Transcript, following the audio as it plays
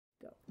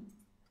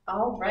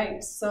All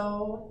right,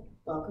 so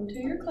welcome to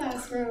your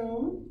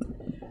classroom.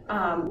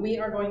 We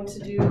are going to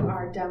do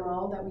our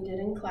demo that we did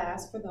in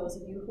class for those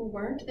of you who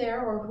weren't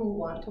there or who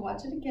want to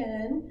watch it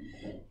again.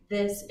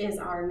 This is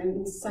our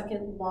Newton's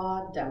second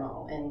law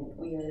demo, and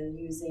we are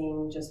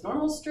using just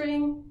normal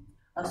string,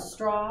 a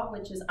straw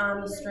which is on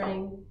the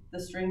string.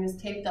 The string is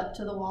taped up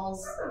to the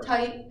walls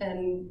tight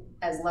and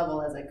as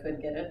level as I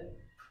could get it.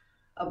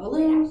 A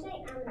balloon,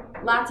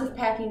 lots of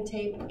packing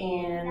tape,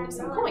 and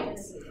some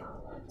coins.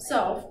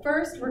 So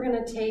first we're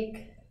going to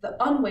take the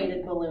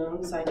unweighted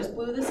balloon. So I just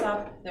blew this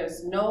up.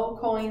 There's no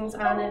coins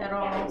on it at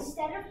all.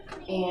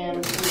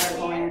 And we are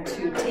going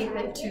to tape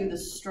it to the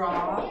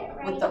straw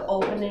with the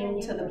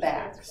opening to the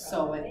back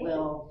so it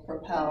will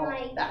propel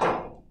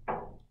that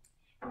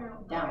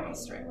down the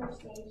string.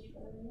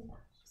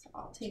 So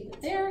I'll tape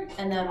it there,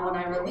 and then when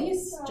I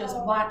release, just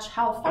watch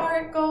how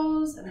far it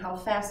goes and how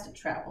fast it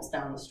travels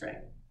down the string.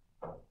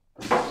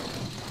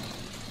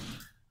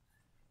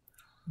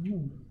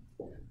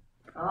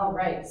 All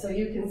right, so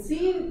you can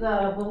see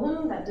the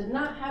balloon that did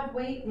not have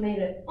weight made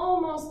it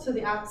almost to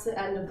the opposite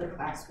end of the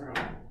classroom.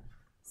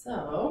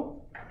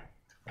 So,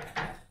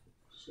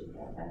 shoot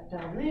that back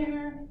down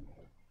there.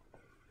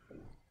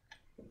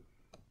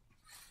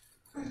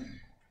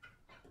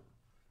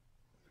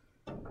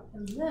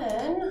 And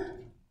then,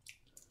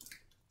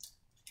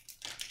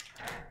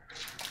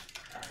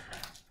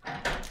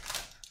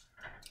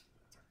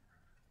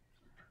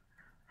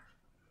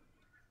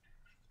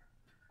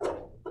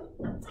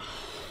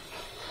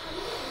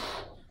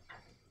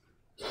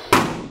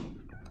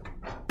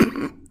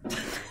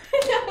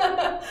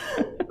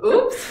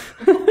 oops.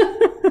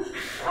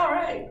 All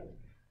right.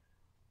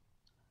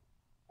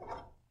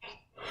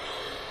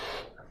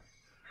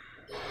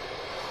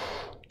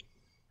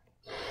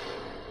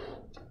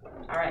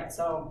 All right,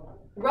 so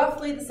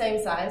roughly the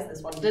same size.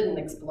 This one didn't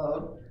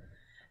explode.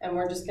 And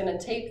we're just going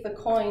to tape the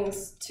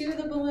coins to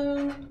the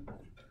balloon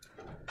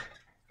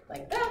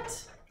like that.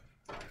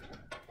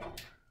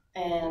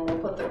 And we'll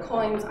put the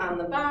coins on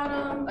the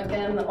bottom.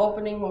 Again, the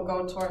opening will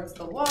go towards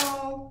the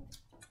wall.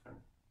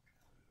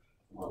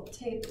 We'll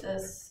tape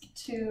this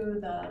to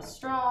the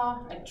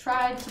straw. I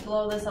tried to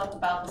blow this up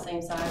about the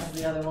same size as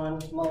the other one.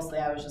 Mostly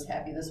I was just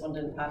happy this one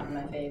didn't pop in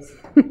my face.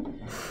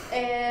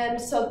 And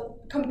so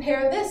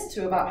compare this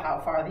to about how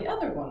far the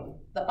other one,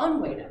 the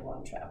unweighted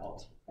one,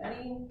 traveled.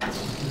 Ready?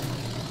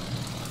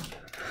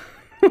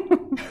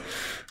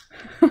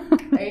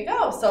 There you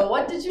go. So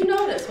what did you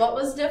notice? What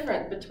was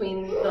different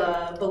between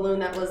the balloon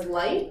that was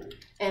light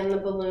and the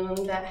balloon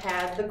that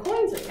had the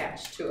coins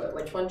attached to it?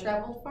 Which one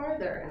traveled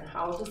farther, and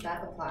how does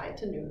that apply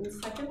to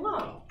Newton's second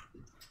law?